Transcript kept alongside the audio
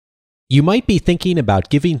You might be thinking about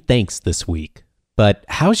giving thanks this week, but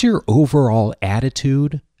how's your overall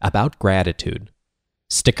attitude about gratitude?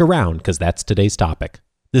 Stick around because that's today's topic.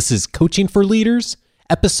 This is Coaching for Leaders,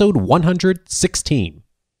 episode 116.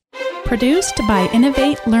 Produced by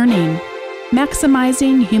Innovate Learning,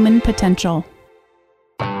 maximizing human potential.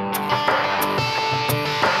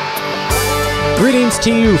 Greetings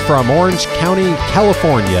to you from Orange County,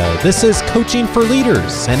 California. This is Coaching for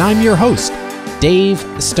Leaders, and I'm your host, Dave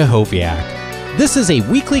Stachowiak. This is a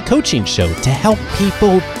weekly coaching show to help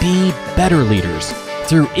people be better leaders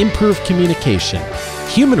through improved communication,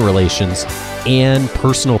 human relations, and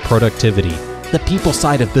personal productivity. The people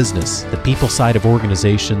side of business, the people side of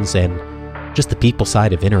organizations, and just the people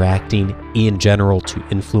side of interacting in general to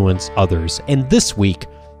influence others. And this week,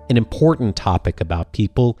 an important topic about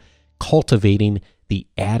people cultivating the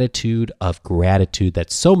attitude of gratitude that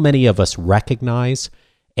so many of us recognize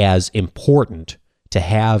as important to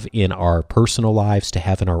have in our personal lives, to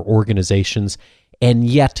have in our organizations, and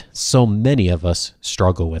yet so many of us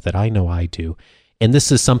struggle with it. I know I do. And this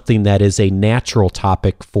is something that is a natural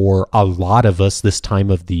topic for a lot of us this time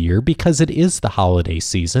of the year because it is the holiday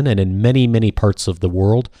season, and in many, many parts of the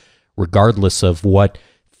world, regardless of what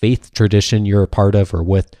faith tradition you're a part of or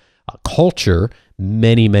what culture,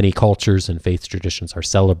 many, many cultures and faith traditions are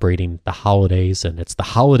celebrating the holidays, and it's the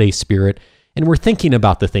holiday spirit. And we're thinking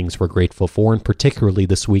about the things we're grateful for, and particularly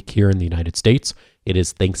this week here in the United States, it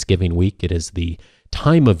is Thanksgiving week. It is the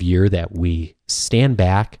time of year that we stand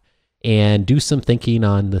back and do some thinking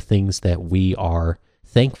on the things that we are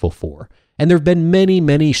thankful for. And there have been many,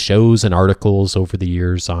 many shows and articles over the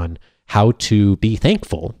years on how to be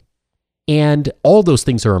thankful. And all those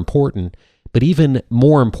things are important, but even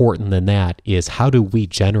more important than that is how do we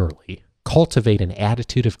generally cultivate an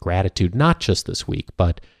attitude of gratitude, not just this week,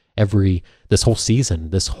 but this whole season,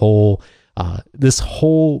 this whole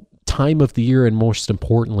time of the year, and most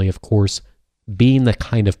importantly, of course, being the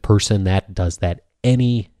kind of person that does that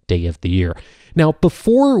any day of the year. Now,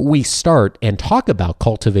 before we start and talk about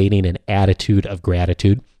cultivating an attitude of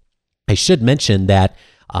gratitude, I should mention that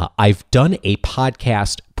I've done a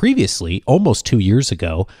podcast previously, almost 2 years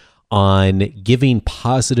ago, on giving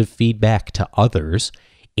positive feedback to others.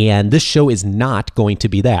 And this show is not going to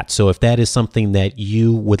be that. So if that is something that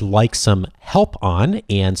you would like some help on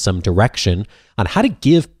and some direction on how to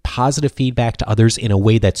give positive feedback to others in a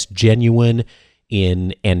way that's genuine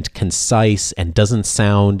and concise and doesn't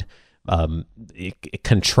sound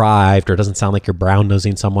contrived or doesn't sound like you're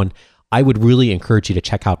brown-nosing someone, I would really encourage you to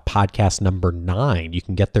check out podcast number 9. You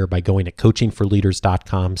can get there by going to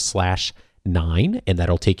coachingforleaders.com/9, and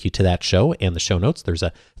that'll take you to that show and the show notes. There's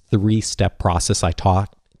a 3-step process I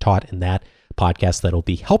taught in that podcast that'll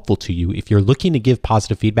be helpful to you if you're looking to give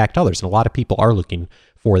positive feedback to others. And a lot of people are looking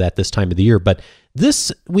for that this time of the year. But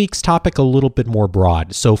this week's topic a little bit more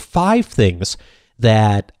broad. So 5 things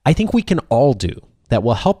that I think we can all do that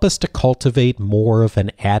will help us to cultivate more of an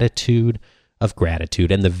attitude of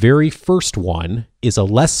gratitude. And the very first one is a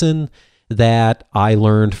lesson that I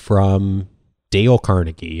learned from Dale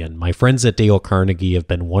Carnegie. And my friends at Dale Carnegie have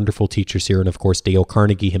been wonderful teachers here. And of course, Dale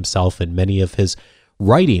Carnegie himself and many of his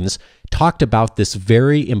writings talked about this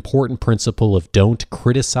very important principle of don't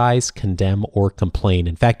criticize, condemn, or complain.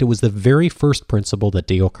 In fact, it was the very first principle that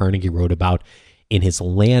Dale Carnegie wrote about in his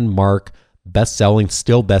landmark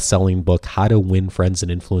still best-selling book, How to Win Friends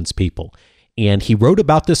and Influence People. And he wrote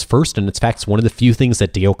about this first, and in fact, it's one of the few things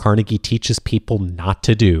that Dale Carnegie teaches people not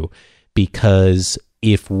to do, because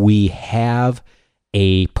if we have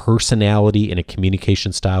a personality and a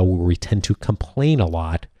communication style where we tend to complain a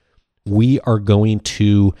lot, we are going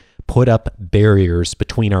to put up barriers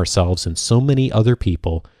between ourselves and so many other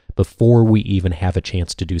people before we even have a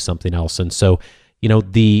chance to do something else. And so,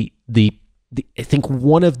 I think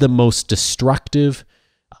one of the most destructive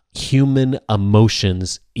human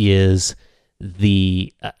emotions is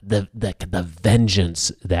the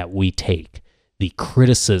vengeance that we take, the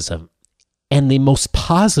criticism. And the most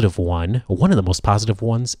positive one of the most positive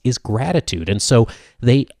ones is gratitude. And so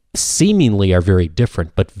they seemingly are very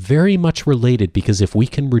different, but very much related, because if we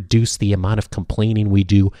can reduce the amount of complaining we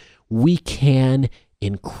do, we can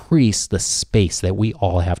increase the space that we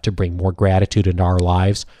all have to bring more gratitude into our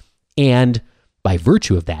lives. And by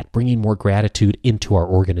virtue of that, bringing more gratitude into our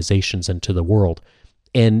organizations and to the world.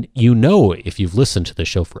 And if you've listened to the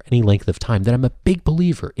show for any length of time, that I'm a big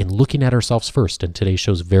believer in looking at ourselves first, and today's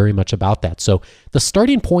show is very much about that. So the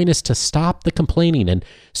starting point is to stop the complaining, and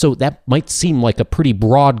so that might seem like a pretty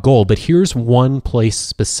broad goal, but here's one place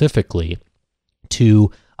specifically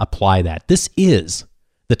to apply that. This is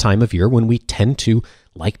the time of year when we tend to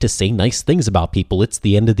like to say nice things about people. It's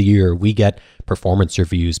the end of the year. We get performance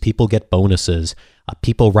reviews. People get bonuses.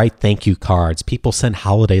 People write thank you cards. People send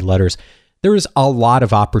holiday letters. There is a lot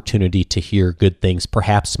of opportunity to hear good things,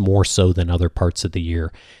 perhaps more so than other parts of the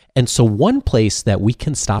year. And so one place that we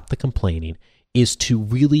can stop the complaining is to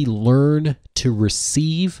really learn to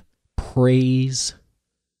receive praise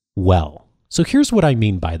well. So here's what I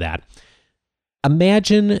mean by that.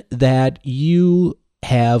 Imagine that you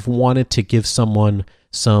have wanted to give someone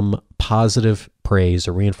some positive praise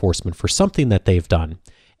or reinforcement for something that they've done.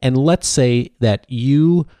 And let's say that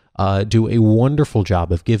you do a wonderful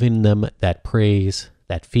job of giving them that praise,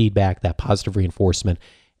 that feedback, that positive reinforcement.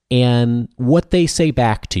 And what they say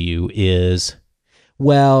back to you is,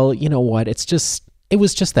 well, you know what? It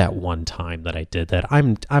was just that one time that I did that.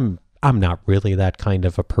 I'm not really that kind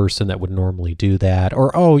of a person that would normally do that.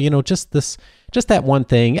 Or, oh, just that one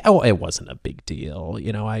thing. Oh, it wasn't a big deal.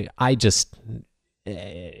 I just,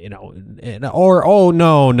 or, oh,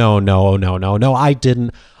 no, I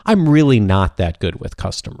didn't. I'm really not that good with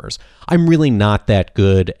customers. I'm really not that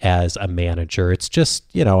good as a manager. It's just,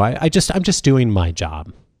 I'm just doing my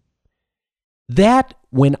job. That,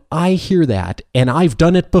 when I hear that, and I've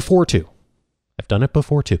done it before too,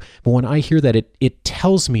 but when I hear that, it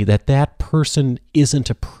tells me that that person isn't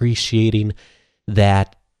appreciating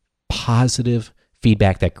that positive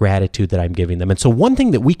feedback, that gratitude that I'm giving them. And so one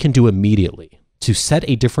thing that we can do immediately to set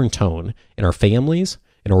a different tone in our families,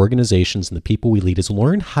 in our organizations, and the people we lead is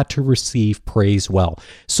learn how to receive praise well.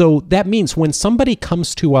 So that means when somebody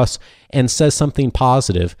comes to us and says something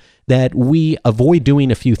positive, that we avoid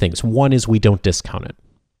doing a few things. One is we don't discount it.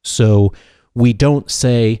 So we don't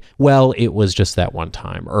say, well, it was just that one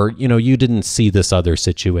time, or, you didn't see this other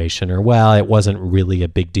situation, or, well, it wasn't really a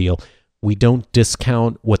big deal. We don't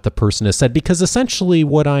discount what the person has said, because essentially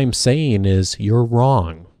what I'm saying is, you're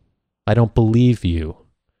wrong. I don't believe you.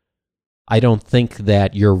 I don't think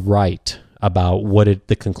that you're right about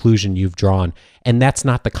the conclusion you've drawn. And that's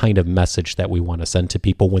not the kind of message that we want to send to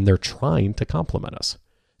people when they're trying to compliment us.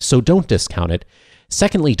 So don't discount it.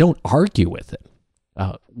 Secondly, don't argue with it.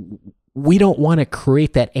 We don't want to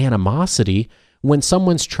create that animosity when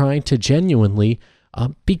someone's trying to genuinely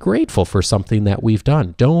be grateful for something that we've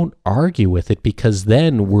done. Don't argue with it, because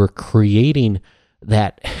then we're creating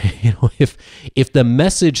that, if the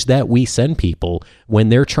message that we send people when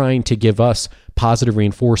they're trying to give us positive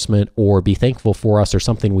reinforcement or be thankful for us or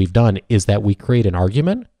something we've done is that we create an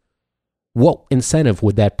argument, what incentive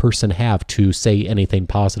would that person have to say anything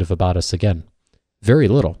positive about us again? Very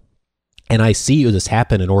little. And I see this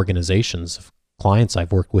happen in organizations of clients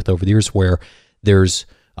I've worked with over the years, where there's,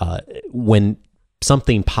 when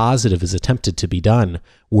something positive is attempted to be done,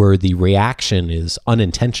 where the reaction is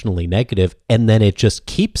unintentionally negative, and then it just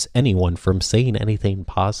keeps anyone from saying anything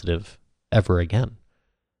positive ever again.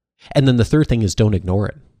 And then the third thing is, don't ignore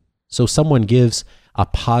it. So someone gives a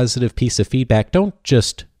positive piece of feedback, don't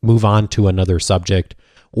just move on to another subject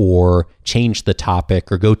or change the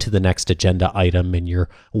topic or go to the next agenda item in your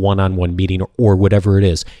one-on-one meeting or whatever it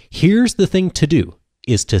is. Here's the thing to do,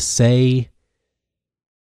 is to say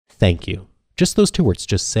thank you. Just those two words,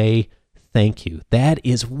 just say thank you. That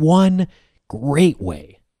is one great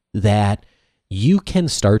way that you can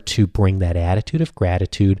start to bring that attitude of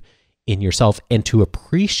gratitude in yourself and to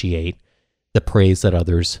appreciate the praise that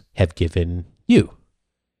others have given you.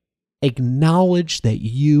 Acknowledge that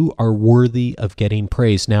you are worthy of getting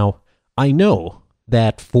praise. Now, I know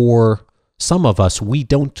that for some of us, we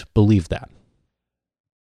don't believe that.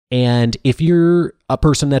 And if you're a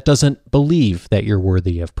person that doesn't believe that you're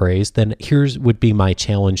worthy of praise, then here's would be my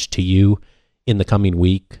challenge to you in the coming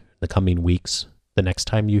week, the coming weeks, the next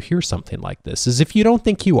time you hear something like this, is if you don't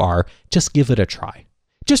think you are, just give it a try.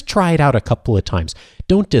 Just try it out a couple of times.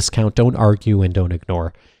 Don't discount, don't argue, and don't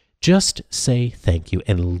ignore. Just say thank you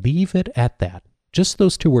and leave it at that. Just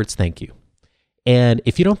those two words, thank you. And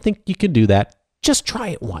if you don't think you can do that, just try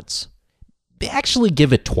it once. Actually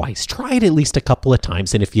give it twice. Try it at least a couple of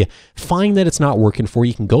times. And if you find that it's not working for you,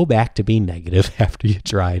 you can go back to being negative after you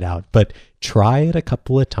try it out. But try it a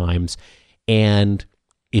couple of times. And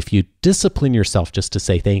if you discipline yourself just to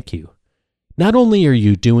say thank you, not only are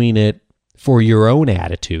you doing it for your own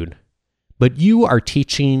attitude, but you are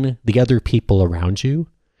teaching the other people around you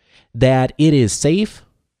that it is safe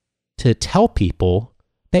to tell people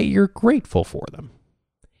that you're grateful for them.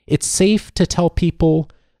 It's safe to tell people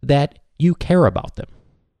that you care about them.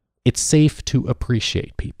 It's safe to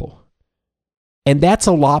appreciate people. And that's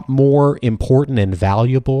a lot more important and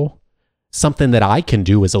valuable, something that I can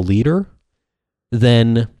do as a leader,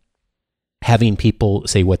 than having people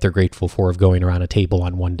say what they're grateful for of going around a table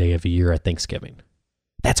on one day of a year at Thanksgiving.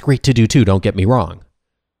 That's great to do too, don't get me wrong.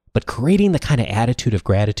 But creating the kind of attitude of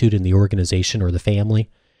gratitude in the organization or the family,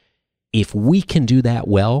 if we can do that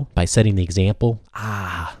well by setting the example,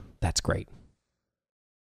 that's great.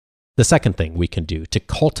 The second thing we can do to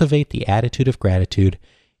cultivate the attitude of gratitude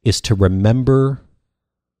is to remember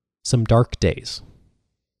some dark days.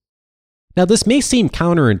 Now, this may seem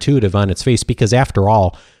counterintuitive on its face because, after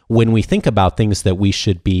all, when we think about things that we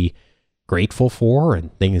should be grateful for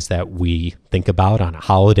and things that we think about on a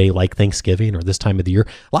holiday like Thanksgiving or this time of the year,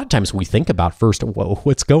 a lot of times we think about first, whoa,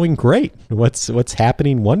 what's going great? What's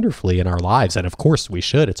happening wonderfully in our lives? And of course we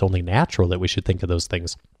should. It's only natural that we should think of those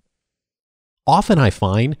things. Often I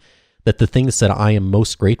find that the things that I am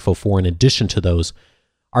most grateful for, in addition to those,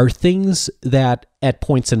 are things that at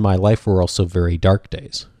points in my life were also very dark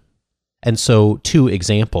days. And so 2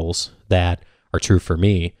 examples that are true for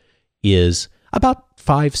me is about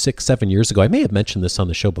 5, 6, 7 years ago. I may have mentioned this on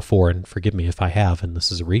the show before, and forgive me if I have, and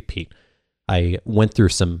this is a repeat. I went through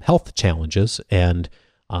some health challenges, and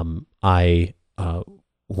I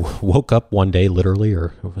woke up one day, literally,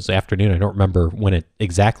 or it was afternoon. I don't remember when it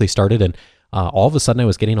exactly started, and all of a sudden I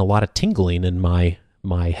was getting a lot of tingling in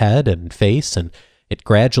my head and face, and it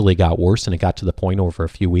gradually got worse, and it got to the point over a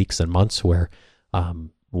few weeks and months where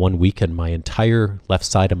one weekend my entire left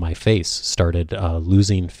side of my face started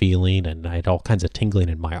losing feeling, and I had all kinds of tingling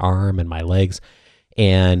in my arm and my legs.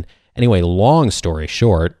 And anyway, long story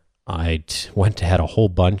short, I had a whole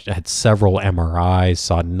bunch, I had several MRIs,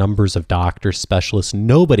 saw numbers of doctors, specialists.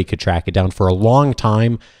 Nobody could track it down for a long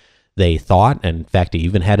time. They thought, and in fact, I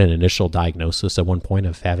even had an initial diagnosis at one point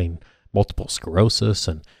of having multiple sclerosis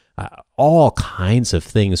and all kinds of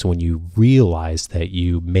things when you realize that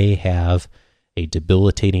you may have a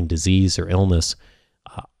debilitating disease or illness.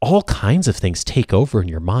 All kinds of things take over in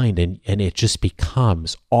your mind, and it just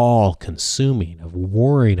becomes all-consuming of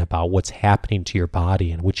worrying about what's happening to your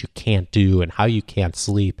body and what you can't do and how you can't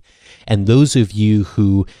sleep. And those of you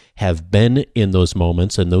who have been in those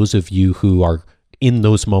moments, and those of you who are in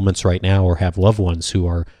those moments right now or have loved ones who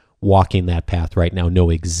are walking that path right now, know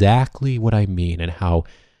exactly what I mean and how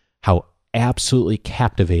absolutely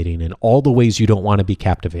captivating in all the ways you don't want to be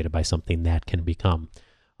captivated by something that can become.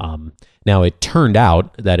 Now, it turned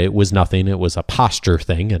out that it was nothing. It was a posture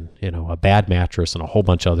thing, and a bad mattress and a whole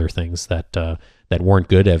bunch of other things that weren't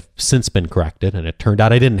good have since been corrected. And it turned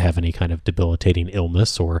out I didn't have any kind of debilitating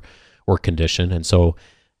illness or condition. And so,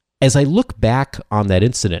 as I look back on that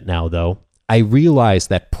incident now, though, I realized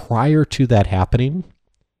that prior to that happening,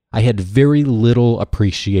 I had very little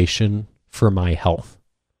appreciation for my health.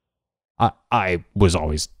 I was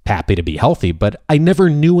always happy to be healthy, but I never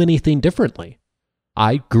knew anything differently.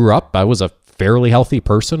 I grew up, I was a fairly healthy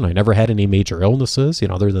person. I never had any major illnesses,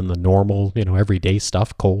 other than the normal, everyday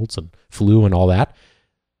stuff, colds and flu and all that.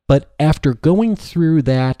 But after going through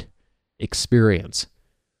that experience,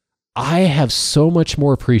 I have so much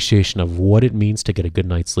more appreciation of what it means to get a good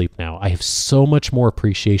night's sleep now. I have so much more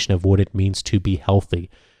appreciation of what it means to be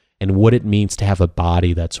healthy and what it means to have a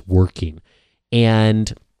body that's working.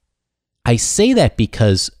 And I say that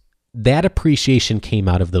because that appreciation came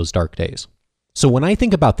out of those dark days. So when I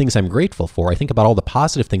think about things I'm grateful for, I think about all the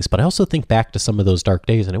positive things, but I also think back to some of those dark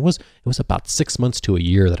days. And it was about 6 months to a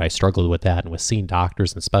year that I struggled with that and was seeing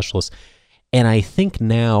doctors and specialists. And I think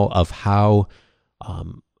now of how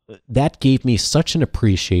that gave me such an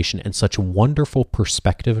appreciation and such wonderful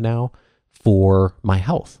perspective now for my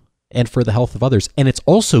health and for the health of others. And it's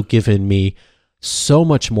also given me so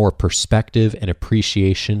much more perspective and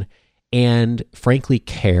appreciation and, frankly,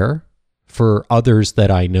 care for others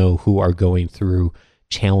that I know who are going through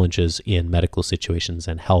challenges in medical situations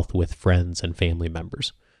and health with friends and family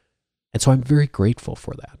members. And so I'm very grateful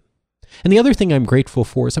for that. And the other thing I'm grateful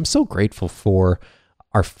for is I'm so grateful for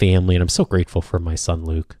our family, and I'm so grateful for my son,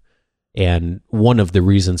 Luke. And one of the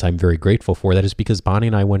reasons I'm very grateful for that is because Bonnie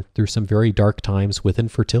and I went through some very dark times with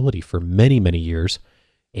infertility for many, many years.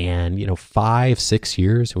 And, 5, 6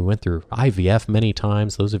 years, we went through IVF many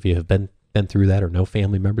times. Those of you who have been through that or know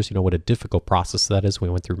family members, you know what a difficult process that is. We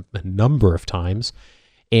went through a number of times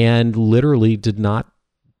and literally did not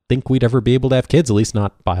think we'd ever be able to have kids, at least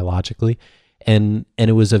not biologically. And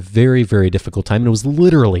it was a very, very difficult time. And it was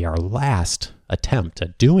literally our last attempt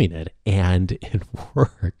at doing it. And it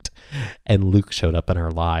worked. And Luke showed up in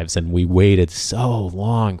our lives, and we waited so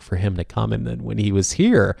long for him to come. And then when he was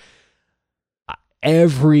here,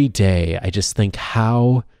 every day I just think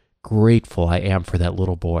how grateful I am for that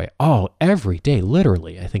little boy. Oh, every day,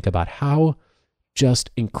 literally, I think about how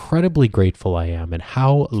just incredibly grateful I am and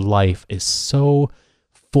how life is so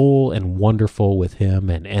full and wonderful with him.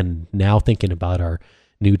 And now thinking about our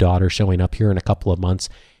new daughter showing up here in a couple of months,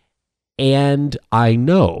 And I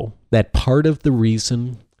know that part of the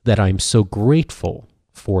reason that I'm so grateful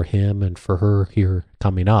for him and for her here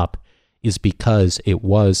coming up is because it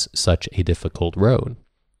was such a difficult road.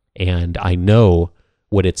 And I know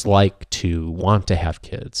what it's like to want to have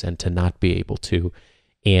kids and to not be able to.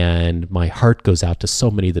 And my heart goes out to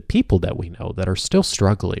so many of the people that we know that are still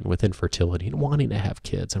struggling with infertility and wanting to have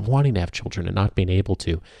kids and wanting to have children and not being able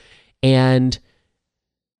to. And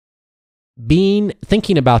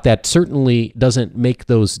thinking about that certainly doesn't make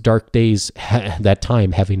those dark days, that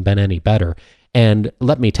time having been any better. And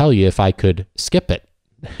let me tell you, if I could skip it,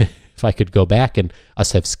 if I could go back and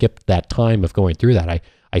us have skipped that time of going through that,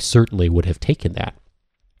 I certainly would have taken that.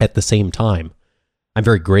 At the same time, I'm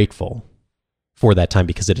very grateful for that time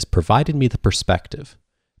because it has provided me the perspective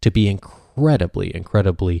to be incredibly,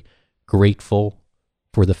 incredibly grateful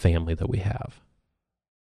for the family that we have.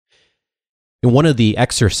 And one of the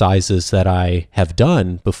exercises that I have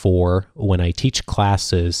done before when I teach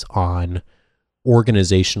classes on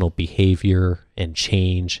organizational behavior and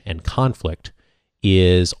change and conflict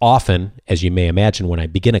is often, as you may imagine, when I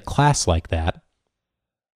begin a class like that,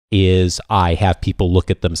 is I have people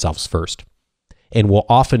look at themselves first. And we'll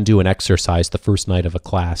often do an exercise the first night of a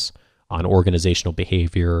class on organizational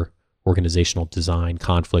behavior, organizational design,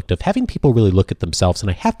 conflict, of having people really look at themselves.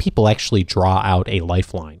 And I have people actually draw out a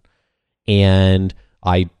lifeline. And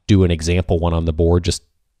I do an example one on the board just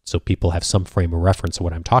so people have some frame of reference of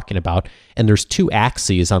what I'm talking about. And there's two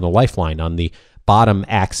axes on the lifeline. On the bottom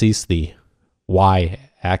axis, the Y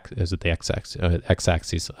axis, is it the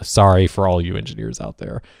x-axis? Sorry for all you engineers out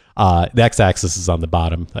there. The x-axis is on the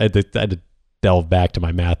bottom. I had to delve back to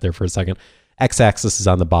my math there for a second. X-axis is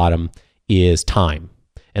on the bottom is time,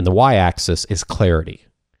 and the y-axis is clarity.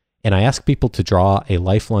 And I ask people to draw a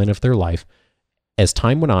lifeline of their life as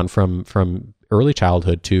time went on from early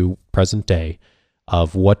childhood to present day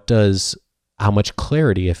of how much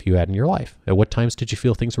clarity have you had in your life? At what times did you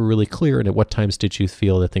feel things were really clear, and at what times did you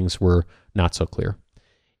feel that things were not so clear?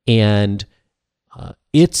 And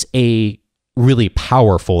it's a really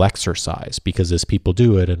powerful exercise because as people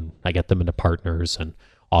do it, and I get them into partners, and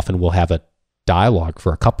often we'll have a dialogue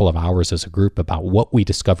for a couple of hours as a group about what we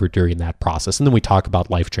discovered during that process. And then we talk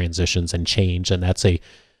about life transitions and change, and that's a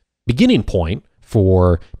beginning point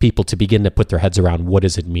for people to begin to put their heads around what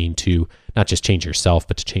does it mean to not just change yourself,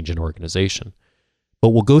 but to change an organization. But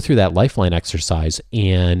we'll go through that lifeline exercise,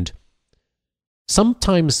 and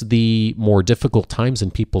sometimes the more difficult times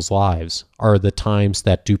in people's lives are the times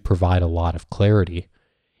that do provide a lot of clarity.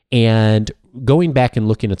 And going back and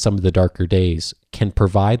looking at some of the darker days can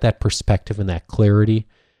provide that perspective and that clarity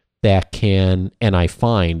that can, and I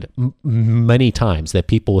find many times that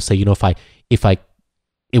people will say,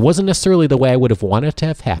 it wasn't necessarily the way I would have wanted to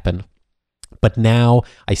have happened, but now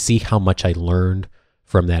I see how much I learned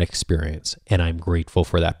from that experience, and I'm grateful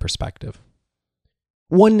for that perspective.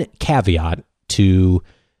 One caveat to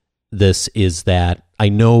this is that I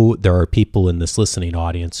know there are people in this listening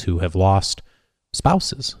audience who have lost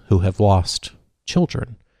spouses, who have lost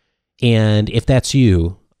children. And if that's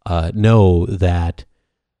you, know that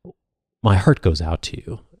my heart goes out to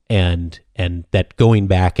you, and that going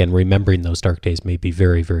back and remembering those dark days may be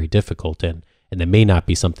very, very difficult, and it may not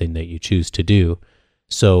be something that you choose to do.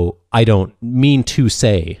 So I don't mean to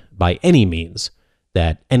say by any means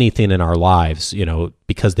that anything in our lives,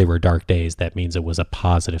 because they were dark days, that means it was a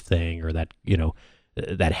positive thing, or that,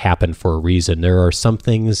 that happened for a reason. There are some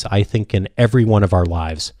things, I think, in every one of our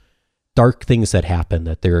lives, dark things that happen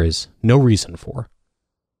that there is no reason for.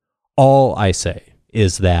 All I say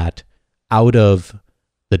is that out of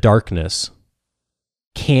the darkness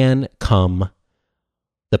can come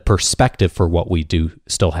the perspective for what we do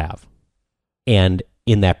still have. And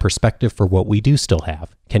in that perspective for what we do still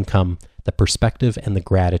have can come the perspective and the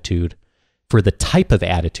gratitude for the type of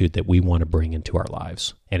attitude that we want to bring into our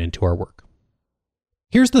lives and into our work.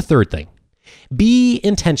 Here's the third thing. Be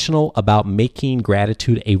intentional about making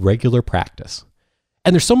gratitude a regular practice.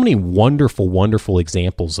 And there's so many wonderful, wonderful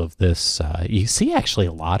examples of this. You see actually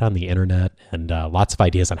a lot on the internet, and lots of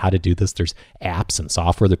ideas on how to do this. There's apps and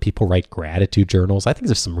software that people write gratitude journals. I think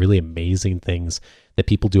there's some really amazing things that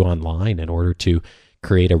people do online in order to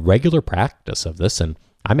create a regular practice of this. And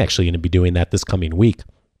I'm actually going to be doing that this coming week.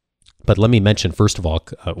 But let me mention, first of all,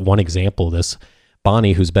 one example of this.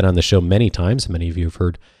 Bonnie, who's been on the show many times, many of you have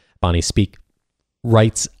heard Bonnie speak,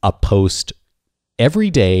 writes a post every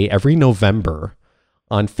day, every November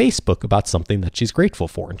on Facebook about something that she's grateful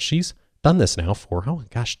for. And she's done this now for,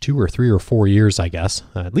 2 or 3 or 4 years, I guess,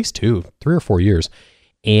 at least 3 or 4 years.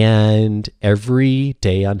 And every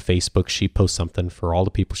day on Facebook, she posts something for all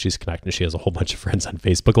the people she's connected. She has a whole bunch of friends on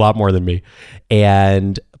Facebook, a lot more than me,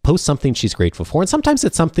 and post something she's grateful for. And sometimes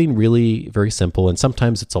it's something really very simple, and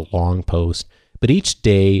sometimes it's a long post. But each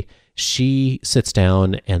day she sits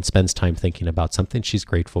down and spends time thinking about something she's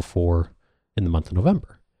grateful for in the month of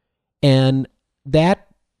November. And that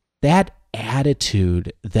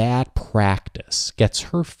attitude, that practice gets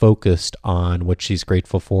her focused on what she's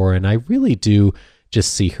grateful for. And I really do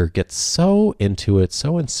just see her get so into it,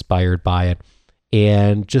 so inspired by it,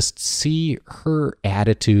 and just see her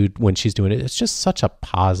attitude when she's doing it. It's just such a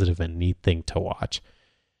positive and neat thing to watch.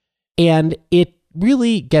 And it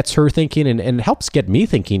really gets her thinking, and helps get me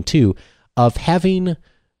thinking too, of having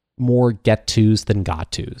more get-tos than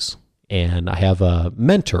got-tos. And I have a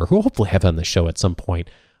mentor who I'll hopefully have on the show at some point,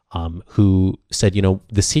 who said,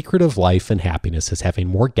 the secret of life and happiness is having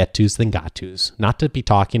more get-tos than got-tos. Not to be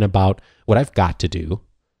talking about what I've got to do,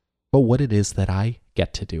 but what it is that I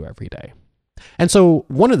get to do every day. And so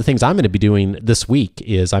one of the things I'm going to be doing this week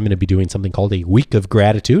is I'm going to be doing something called a week of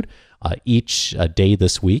gratitude. Each day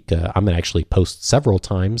this week, I'm going to actually post several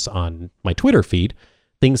times on my Twitter feed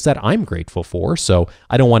things that I'm grateful for. So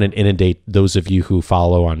I don't want to inundate those of you who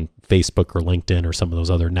follow on Facebook or LinkedIn or some of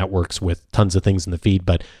those other networks with tons of things in the feed.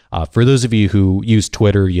 But for those of you who use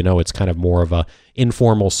Twitter, it's kind of more of a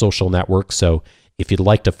informal social network. So if you'd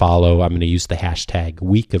like to follow, I'm going to use the hashtag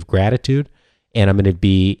Week of Gratitude. And I'm going to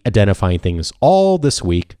be identifying things all this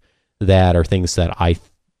week that are things that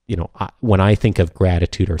when I think of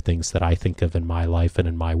gratitude, are things that I think of in my life and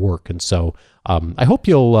in my work. And so I hope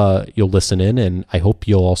you'll listen in, and I hope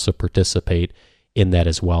you'll also participate in that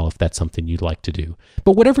as well, if that's something you'd like to do.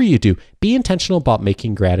 But whatever you do, be intentional about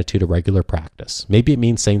making gratitude a regular practice. Maybe it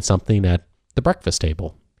means saying something at the breakfast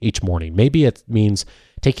table each morning. Maybe it means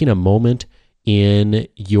taking a moment in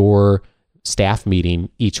your staff meeting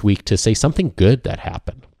each week to say something good that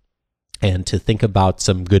happened, and to think about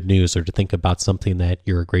some good news, or to think about something that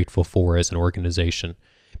you're grateful for as an organization.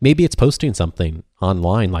 Maybe it's posting something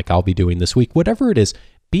online like I'll be doing this week. Whatever it is,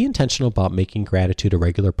 be intentional about making gratitude a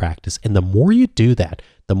regular practice. And the more you do that,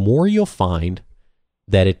 the more you'll find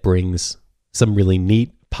that it brings some really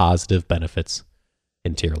neat, positive benefits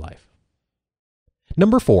into your life.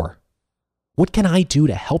 Number 4, what can I do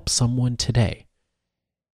to help someone today?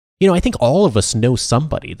 I think all of us know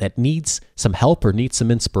somebody that needs some help or needs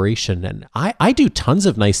some inspiration. And I do tons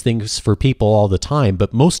of nice things for people all the time,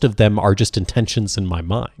 but most of them are just intentions in my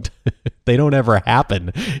mind. They don't ever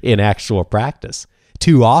happen in actual practice.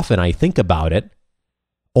 Too often I think about it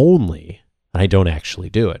only, and I don't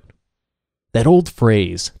actually do it. That old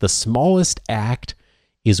phrase, the smallest act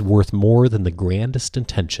is worth more than the grandest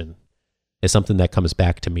intention, is something that comes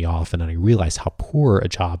back to me often, and I realize how poor a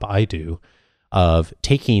job I do of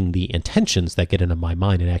taking the intentions that get into my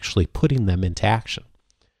mind and actually putting them into action.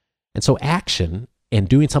 And so action and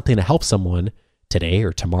doing something to help someone today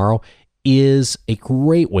or tomorrow is a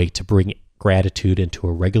great way to bring gratitude into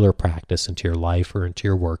a regular practice, into your life or into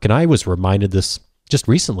your work. And I was reminded this just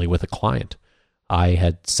recently with a client. I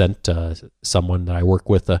had sent someone that I work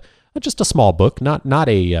with just a small book,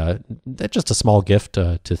 just a small gift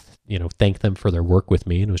to thank them for their work with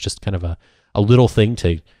me. And it was just kind of a little thing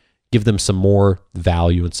to give them some more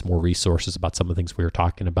value and some more resources about some of the things we were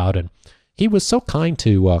talking about. And he was so kind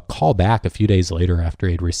to call back a few days later after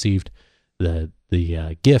he'd received the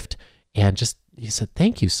gift, and he said,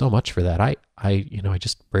 "Thank you so much for that. I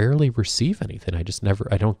just rarely receive anything.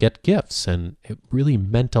 I don't get gifts, and it really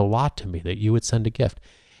meant a lot to me that you would send a gift."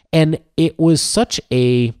 And it was such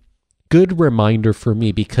a good reminder for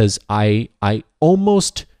me, because I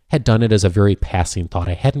almost had done it as a very passing thought.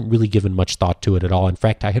 I hadn't really given much thought to it at all. In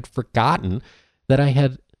fact, I had forgotten that I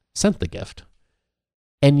had sent the gift.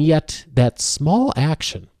 And yet that small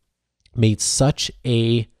action made such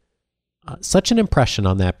an impression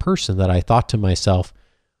on that person that I thought to myself,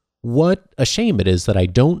 what a shame it is that I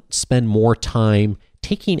don't spend more time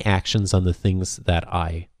taking actions on the things that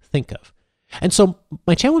I think of. And so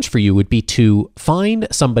my challenge for you would be to find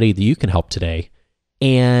somebody that you can help today,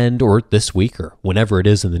 or this week, or whenever it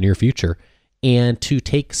is in the near future, and to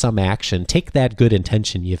take some action. Take that good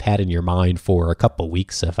intention you've had in your mind for a couple of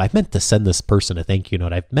weeks of, I've meant to send this person a thank you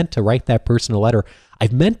note. I've meant to write that person a letter.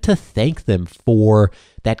 I've meant to thank them for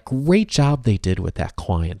that great job they did with that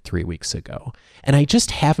client 3 weeks ago. And I just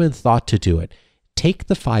haven't thought to do it. Take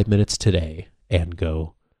the 5 minutes today and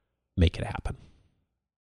go make it happen.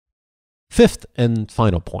 5th and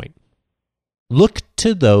final point. Look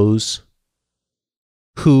to those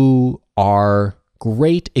who are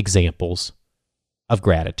great examples of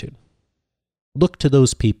gratitude. Look to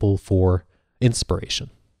those people for inspiration.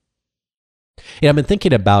 I've been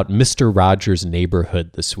thinking about Mr. Rogers'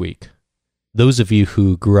 Neighborhood this week. Those of you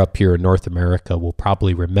who grew up here in North America will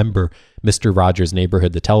probably remember Mr. Rogers'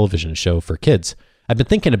 Neighborhood, the television show for kids. I've been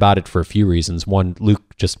thinking about it for a few reasons. One,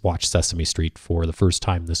 Luke just watched Sesame Street for the first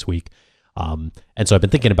time this week. And so I've been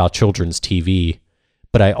thinking about children's TV.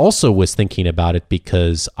 But I also was thinking about it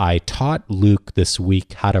because I taught Luke this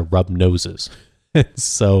week how to rub noses.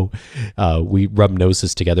 So we rubbed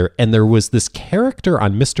noses together. And there was this character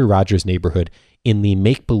on Mr. Rogers' Neighborhood in the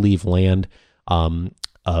make-believe land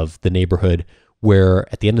of the neighborhood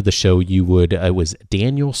where at the end of the show it was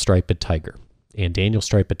Daniel Striped Tiger. And Daniel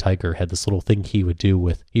Striped Tiger had this little thing he would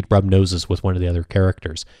do he'd rub noses with one of the other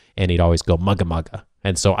characters. And he'd always go mugga mugga.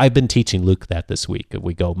 And so I've been teaching Luke that this week.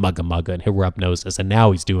 We go mugga mugga and he'll rub noses. And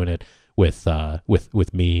now he's doing it with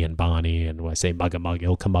me and Bonnie. And when I say mugga mugga,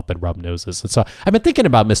 he'll come up and rub noses. And so I've been thinking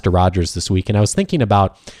about Mr. Rogers this week. And I was thinking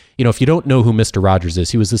about, if you don't know who Mr. Rogers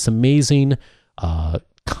is, he was this amazing,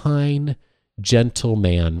 kind, gentle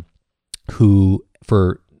man who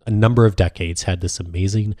for a number of decades had this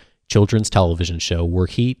amazing children's television show where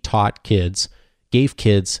he gave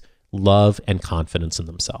kids love and confidence in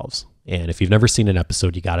themselves. And if you've never seen an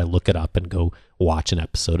episode, you got to look it up and go watch an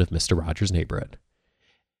episode of Mr. Rogers' Neighborhood.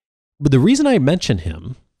 But the reason I mention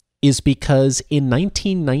him is because in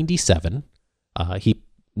 1997,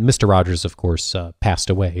 Mr. Rogers, of course, passed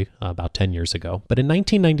away about 10 years ago. But in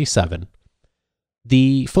 1997,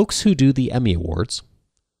 the folks who do the Emmy Awards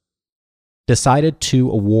decided to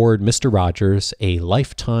award Mr. Rogers a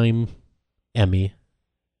lifetime Emmy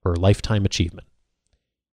for lifetime achievement.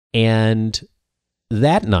 And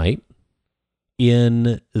that night,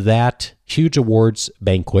 in that huge awards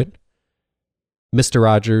banquet, Mr.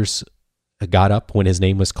 Rogers got up when his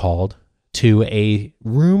name was called to a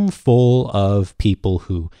room full of people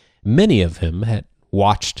who, many of them had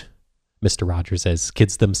watched Mr. Rogers as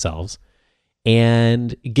kids themselves,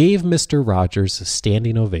 and gave Mr. Rogers a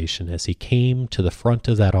standing ovation as he came to the front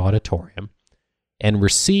of that auditorium and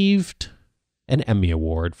received an Emmy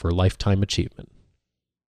Award for lifetime achievement.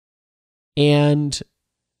 And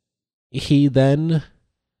he then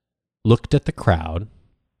looked at the crowd,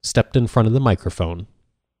 stepped in front of the microphone,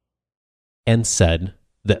 and said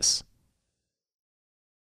this: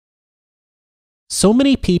 "So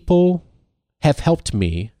many people have helped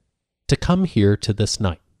me to come here to this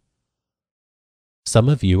night. Some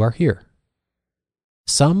of you are here.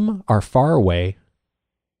 Some are far away,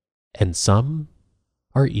 and some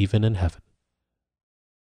are even in heaven.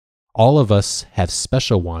 All of us have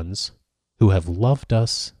special ones who have loved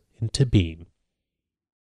us into being.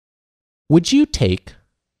 Would you take,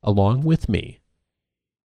 along with me,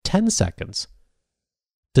 10 seconds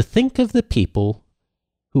to think of the people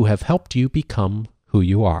who have helped you become who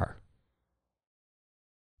you are?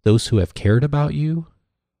 Those who have cared about you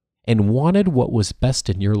and wanted what was best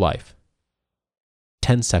in your life.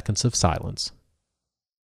 10 seconds of silence.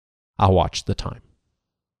 I'll watch the time."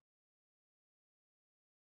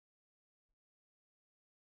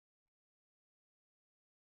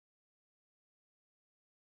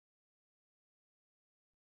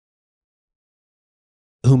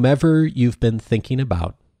 Whomever you've been thinking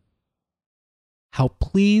about, how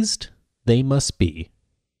pleased they must be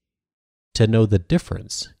to know the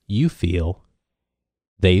difference you feel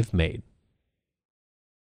they've made.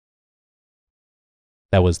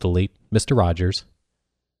 That was the late Mr. Rogers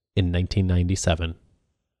in 1997,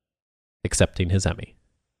 accepting his Emmy.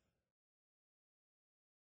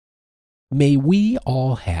 May we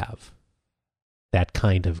all have that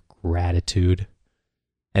kind of gratitude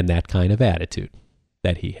and that kind of attitude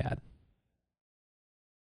that he had.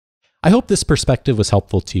 I hope this perspective was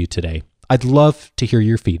helpful to you today. I'd love to hear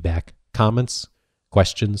your feedback, comments,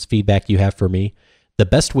 questions, feedback you have for me. The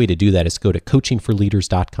best way to do that is go to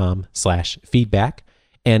coachingforleaders.com/feedback.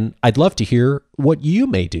 And I'd love to hear what you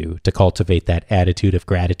may do to cultivate that attitude of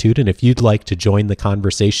gratitude. And if you'd like to join the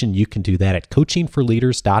conversation, you can do that at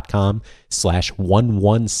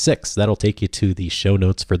coachingforleaders.com/116. That'll take you to the show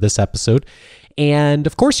notes for this episode. And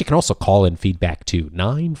of course, you can also call in feedback to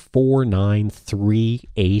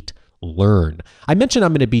 94938-LEARN. I mentioned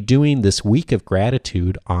I'm going to be doing this Week of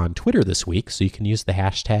Gratitude on Twitter this week, so you can use the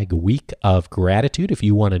hashtag Week of Gratitude if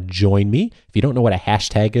you want to join me. If you don't know what a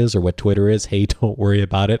hashtag is or what Twitter is, hey, don't worry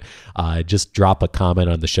about it. Just drop a comment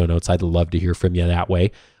on the show notes. I'd love to hear from you that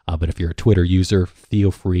way. But if you're a Twitter user,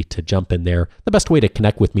 feel free to jump in there. The best way to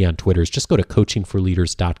connect with me on Twitter is just go to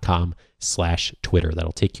coachingforleaders.com/Twitter.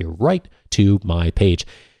 That'll take you right to my page.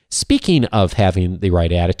 Speaking of having the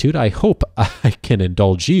right attitude, I hope I can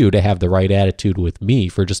indulge you to have the right attitude with me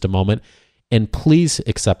for just a moment. And please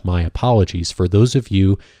accept my apologies for those of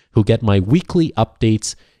you who get my weekly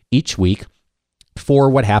updates each week for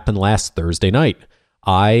what happened last Thursday night.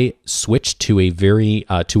 I switched to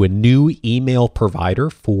a new email provider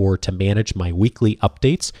to manage my weekly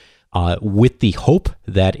updates, with the hope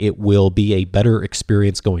that it will be a better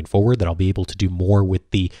experience going forward, that I'll be able to do more with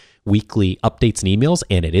the weekly updates and emails,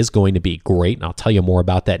 and it is going to be great, and I'll tell you more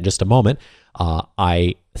about that in just a moment.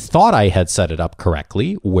 I thought I had set it up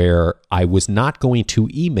correctly, where I was not going to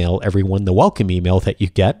email everyone the welcome email that you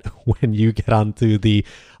get when you get onto the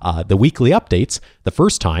weekly updates the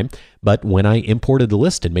first time. But when I imported the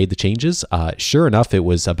list and made the changes, sure enough, it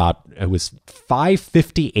was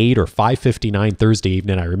 5:58 or 5:59 Thursday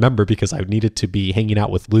evening. I remember because I needed to be hanging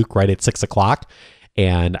out with Luke right at 6 o'clock.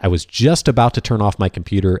 And I was just about to turn off my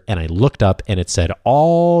computer, and I looked up and it said,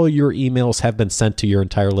 all your emails have been sent to your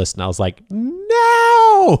entire list. And I was like,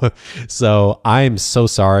 no! So I'm so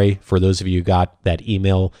sorry for those of you who got that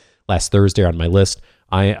email last Thursday on my list.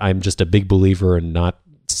 I'm just a big believer in not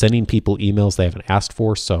sending people emails they haven't asked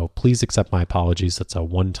for. So please accept my apologies. That's a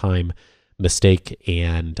one-time mistake.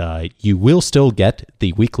 And you will still get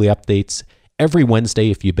the weekly updates every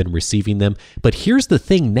Wednesday if you've been receiving them. But here's the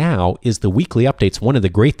thing now is the weekly updates. One of the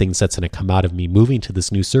great things that's going to come out of me moving to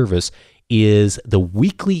this new service is the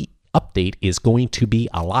weekly update is going to be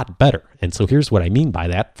a lot better. And so here's what I mean by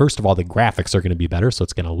that. First of all, the graphics are going to be better. So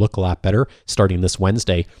it's going to look a lot better starting this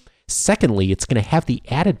Wednesday. Secondly, it's going to have the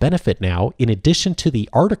added benefit now, in addition to the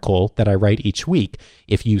article that I write each week.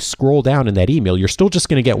 If you scroll down in that email, you're still just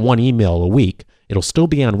going to get one email a week. It'll still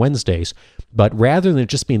be on Wednesdays, but rather than it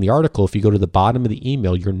just being the article, if you go to the bottom of the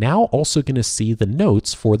email, you're now also going to see the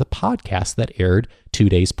notes for the podcast that aired 2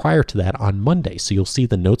 days prior to that on Monday. So you'll see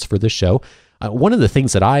the notes for this show. One of the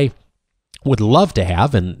things that I would love to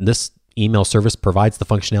have, and this email service provides the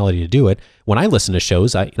functionality to do it, when I listen to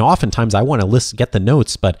shows, oftentimes I want to get the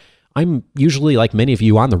notes, but I'm usually, like many of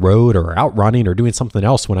you, on the road or out running or doing something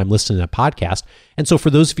else when I'm listening to a podcast. And so for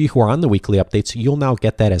those of you who are on the weekly updates, you'll now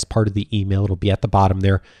get that as part of the email. It'll be at the bottom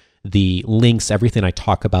there. The links, everything I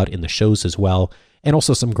talk about in the shows as well, and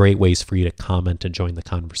also some great ways for you to comment and join the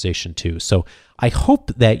conversation too. So I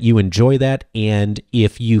hope that you enjoy that. And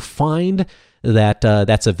if you find that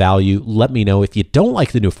that's a value, let me know. If you don't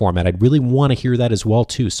like the new format, I'd really want to hear that as well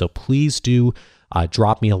too. So please do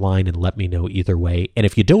drop me a line and let me know either way. And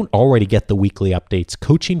if you don't already get the weekly updates,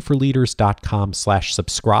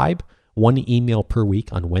 coachingforleaders.com/subscribe. One email per week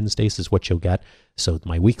on Wednesdays is what you'll get. So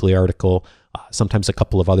my weekly article, sometimes a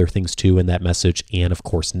couple of other things too in that message. And of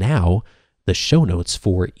course now the show notes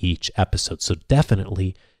for each episode. So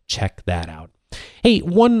definitely check that out. Hey,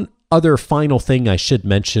 one other final thing I should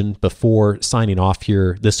mention before signing off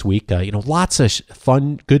here this week, lots of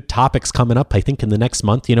fun, good topics coming up. I think in the next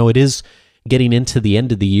month, it is getting into the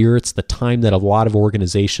end of the year. It's the time that a lot of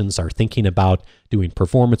organizations are thinking about doing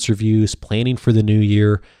performance reviews, planning for the new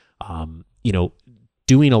year,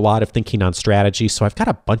 doing a lot of thinking on strategy. So I've got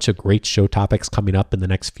a bunch of great show topics coming up in the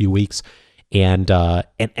next few weeks. And I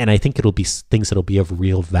think it'll be things that'll be of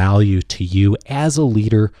real value to you as a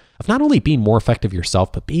leader, of not only being more effective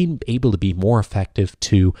yourself, but being able to be more effective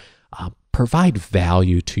to provide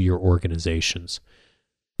value to your organizations.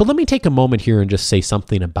 But let me take a moment here and just say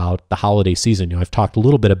something about the holiday season. I've talked a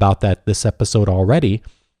little bit about that this episode already.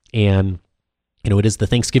 And, it is the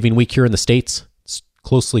Thanksgiving week here in the States. It's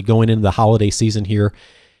closely going into the holiday season here.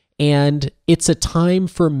 And it's a time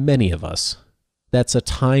for many of us that's a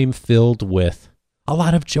time filled with a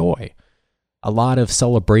lot of joy, a lot of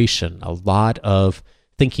celebration, a lot of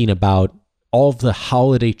thinking about all of the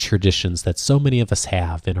holiday traditions that so many of us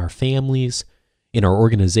have in our families, in our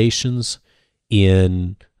organizations,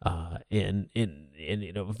 in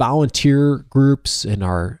volunteer groups, in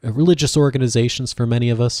our religious organizations for many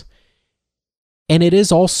of us. And it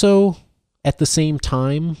is also, at the same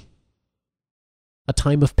time, a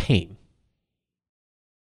time of pain.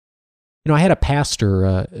 I had a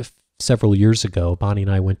pastor several years ago. Bonnie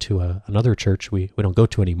and I went to another church we don't go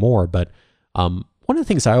to anymore, but one of the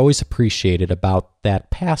things I always appreciated about that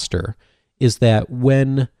pastor is that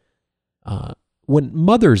when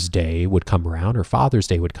Mother's Day would come around or Father's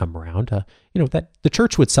Day would come around, that the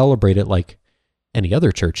church would celebrate it like any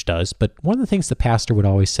other church does. But one of the things the pastor would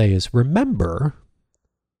always say is, remember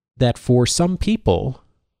that for some people,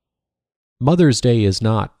 Mother's Day is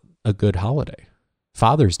not a good holiday.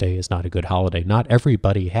 Father's Day is not a good holiday. Not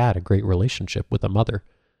everybody had a great relationship with a mother.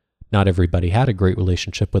 Not everybody had a great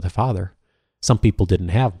relationship with a father. Some people didn't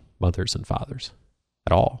have mothers and fathers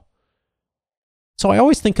at all. So I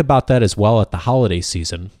always think about that as well at the holiday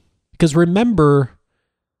season, because remember,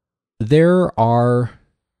 there are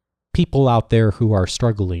people out there who are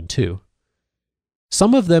struggling too.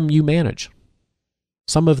 Some of them you manage.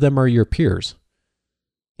 Some of them are your peers.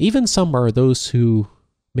 Even some are those who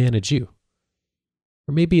manage you.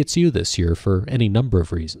 Or maybe it's you this year for any number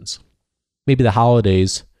of reasons. Maybe the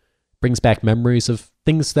holidays brings back memories of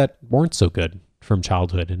things that weren't so good from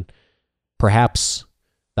childhood, and perhaps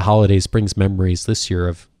the holidays brings memories this year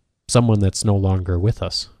of someone that's no longer with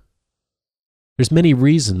us. There's many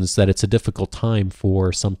reasons that it's a difficult time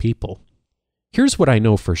for some people. Here's what I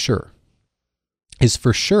know for sure. Is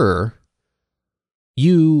for sure,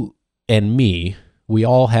 you and me, we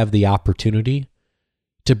all have the opportunity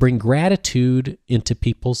to bring gratitude into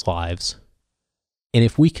people's lives. And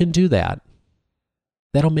if we can do that,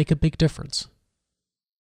 that'll make a big difference.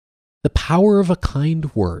 The power of a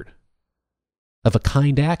kind word, of a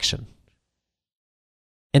kind action,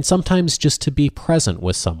 and sometimes just to be present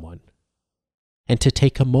with someone and to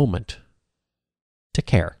take a moment to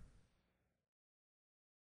care.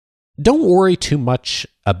 Don't worry too much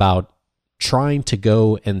about trying to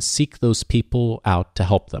go and seek those people out to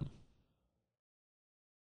help them.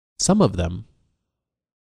 Some of them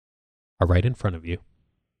are right in front of you.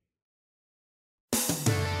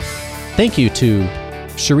 Thank you to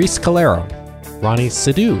Charisse Calero, Ronnie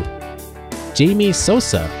Sidhu, Jamie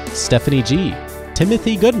Sosa, Stephanie G,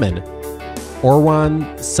 Timothy Goodman, Orwan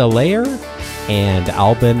Salayer, and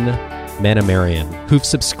Albin Manamarian, who've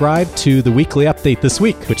subscribed to the weekly update this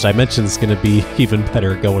week, which I mentioned is going to be even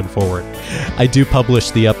better going forward. I do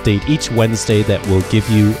publish the update each Wednesday that will give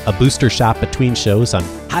you a booster shot between shows on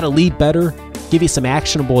how to lead better, give you some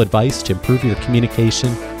actionable advice to improve your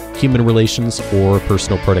communication, human relations, or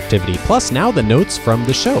personal productivity. Plus, now the notes from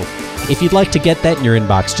the show. If you'd like to get that in your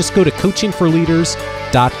inbox, just go to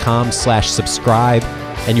coachingforleaders.com/subscribe.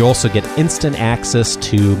 And you also get instant access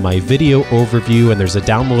to my video overview, and there's a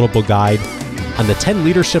downloadable guide on the 10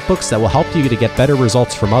 leadership books that will help you to get better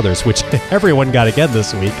results from others, which everyone got again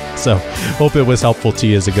this week. So hope it was helpful to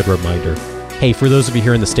you as a good reminder. Hey, for those of you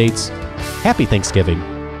here in the States, happy Thanksgiving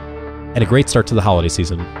and a great start to the holiday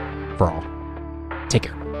season for all. Take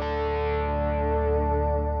care.